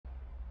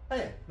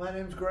Hey, my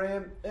name's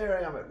Graham. Here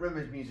I am at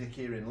Rimmers Music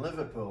here in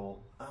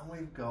Liverpool, and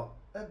we've got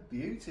a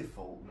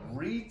beautiful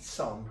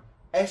Reid-Sohn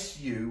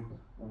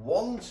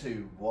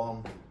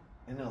SU121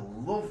 in a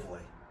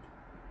lovely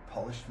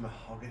polished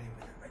mahogany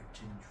with a red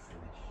tinge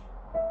finish.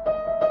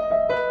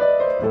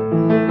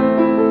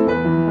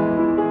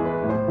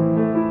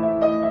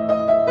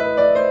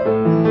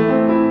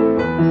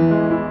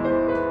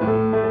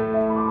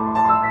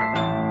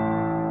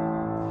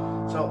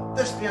 So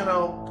this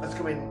piano has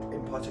come in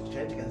part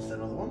exchange against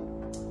another one.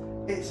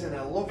 It's in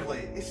a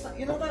lovely, it's like,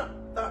 you know that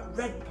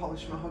red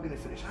polished mahogany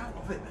finish. I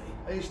love it, mate.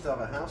 I used to have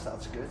a house that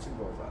had skirting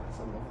boards like this.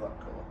 I love that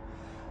colour.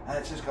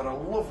 It's just got a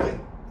lovely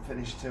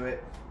finish to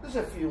it. There's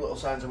a few little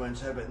signs of wear and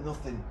tear, but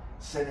nothing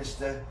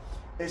sinister.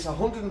 It's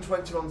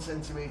 121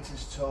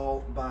 centimetres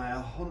tall by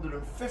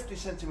 150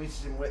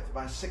 centimetres in width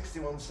by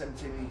 61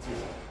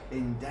 centimetres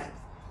in depth.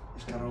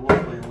 It's got a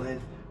lovely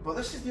lid, but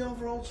this is the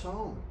overall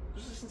tone.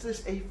 Just listen to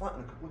this E flat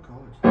and a couple of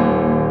chords.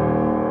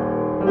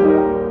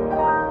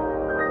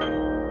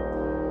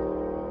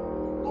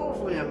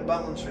 Lovely and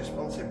balanced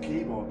responsive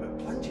keyboard, but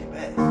plenty of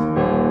bass. Listen to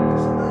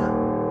that.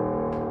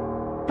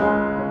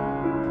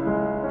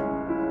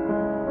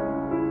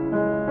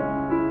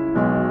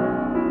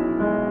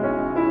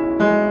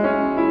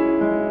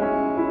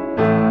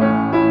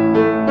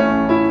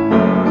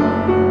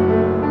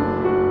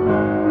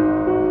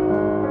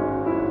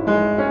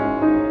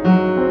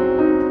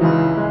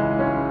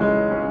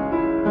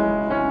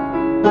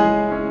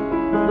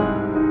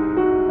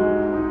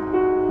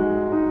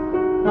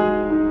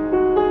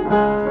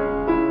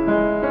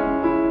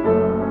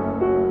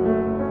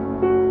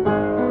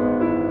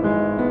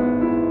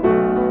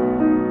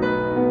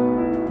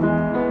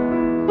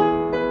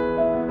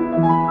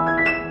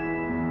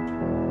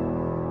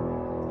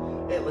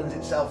 It lends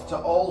itself to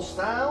all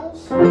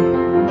styles.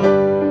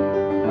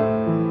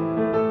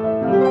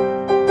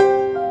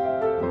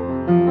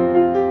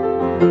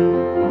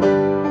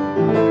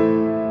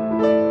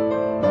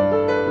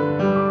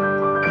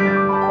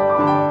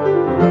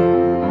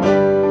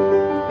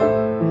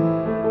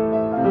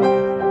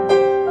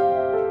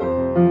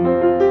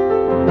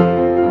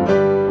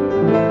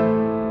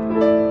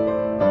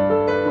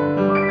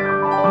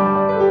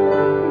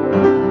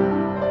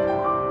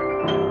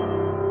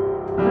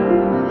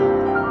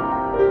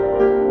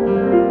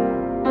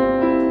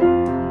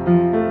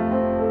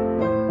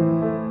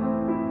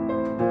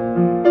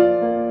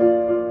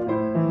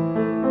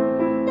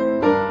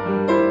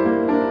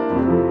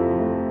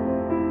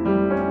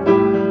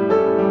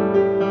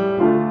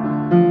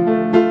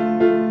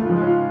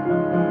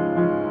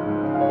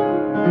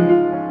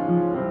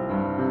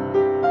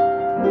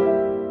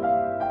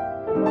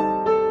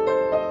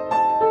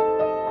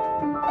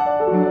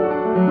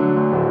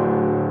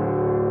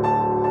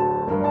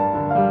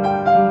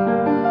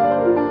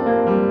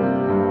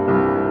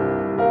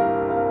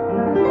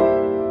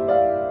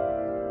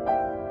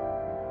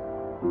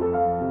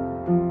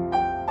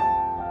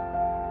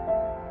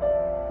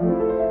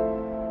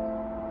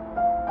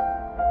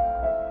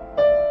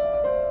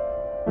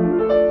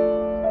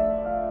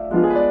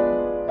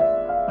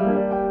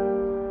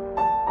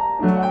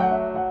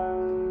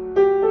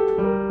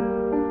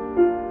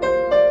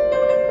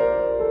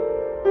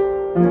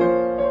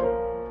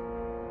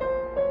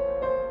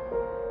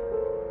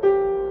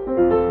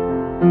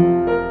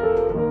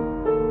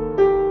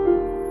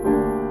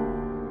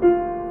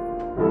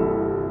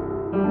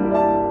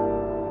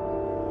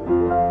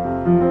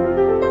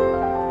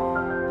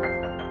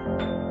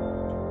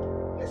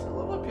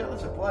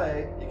 To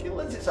play, you can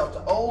lend itself to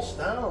all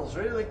styles,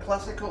 really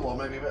classical or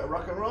maybe a bit of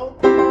rock and roll.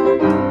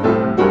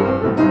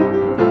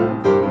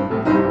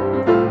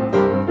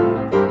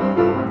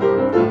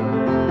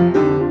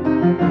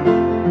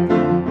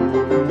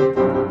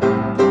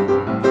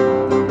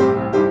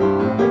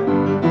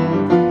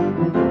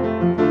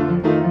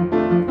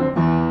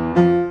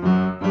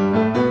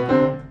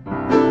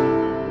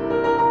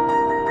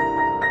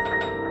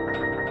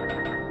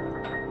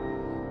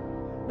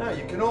 Now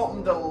you can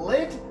open the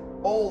lid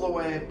all the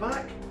way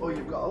back, or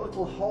you've got a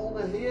little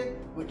holder here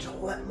which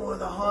will let more of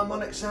the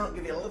harmonics out,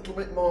 give you a little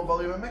bit more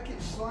volume and make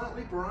it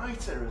slightly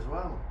brighter as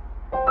well.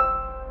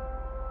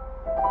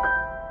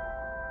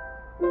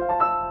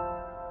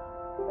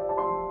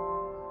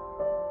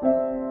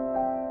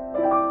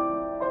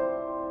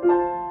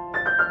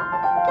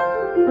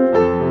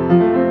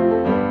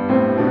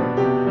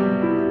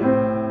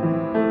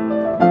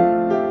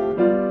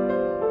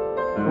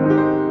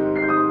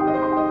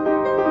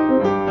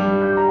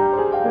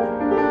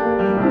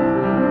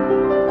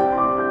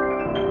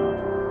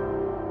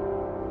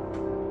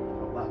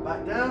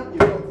 Back down, you've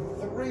got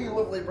three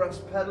lovely brass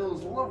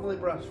pedals, lovely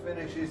brass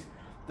finishes.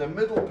 The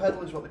middle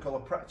pedal is what they call a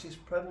Practise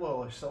pedal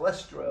or a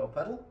Celeste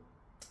pedal.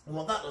 And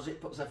what that does,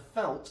 it puts a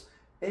felt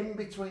in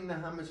between the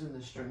hammers and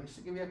the strings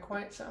to give you a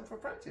quiet sound for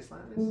practice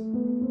like this.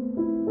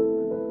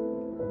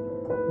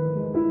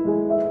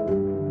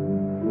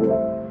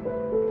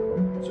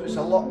 So it's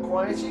a lot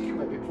quieter, you can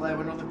maybe play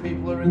when other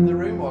people are in the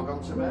room or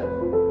gone to bed,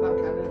 that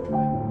kind of thing.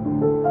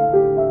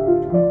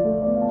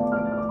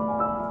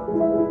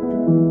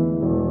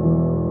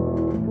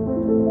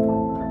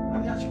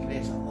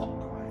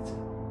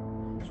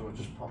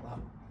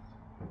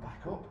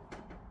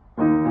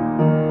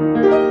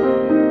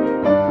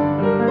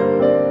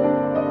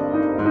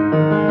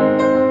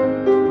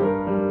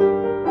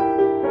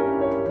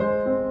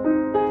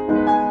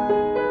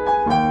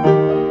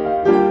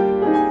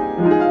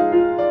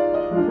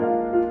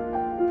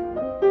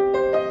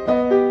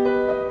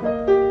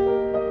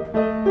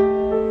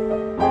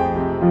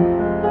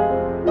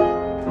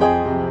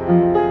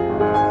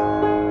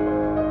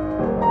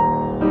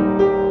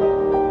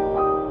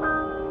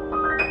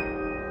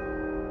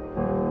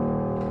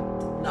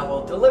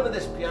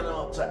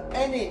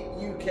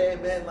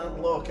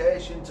 Mainland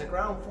location to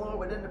ground floor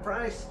within the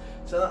price,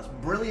 so that's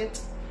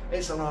brilliant.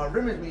 It's on our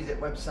Rimmers Music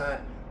website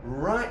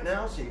right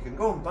now, so you can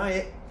go and buy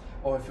it,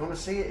 or if you want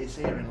to see it, it's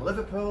here in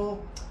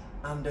Liverpool.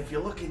 And if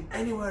you're looking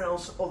anywhere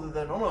else other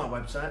than on our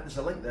website, there's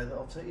a link there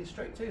that'll take you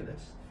straight to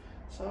this.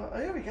 So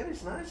here we go,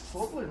 it's nice, it's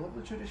lovely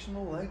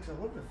traditional legs,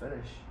 I love the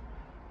finish,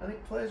 and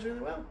it plays really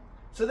well.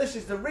 So this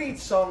is the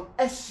Reid-Sohn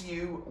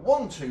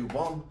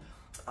SU121,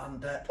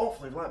 and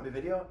hopefully you've liked my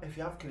video. If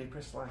you have, can you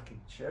press like and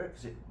share it,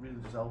 because it really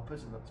does help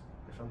us, and that's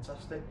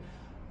fantastic.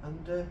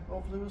 And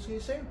hopefully we'll see you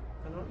soon,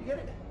 and I hope you get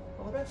it.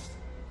 All the best,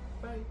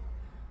 bye.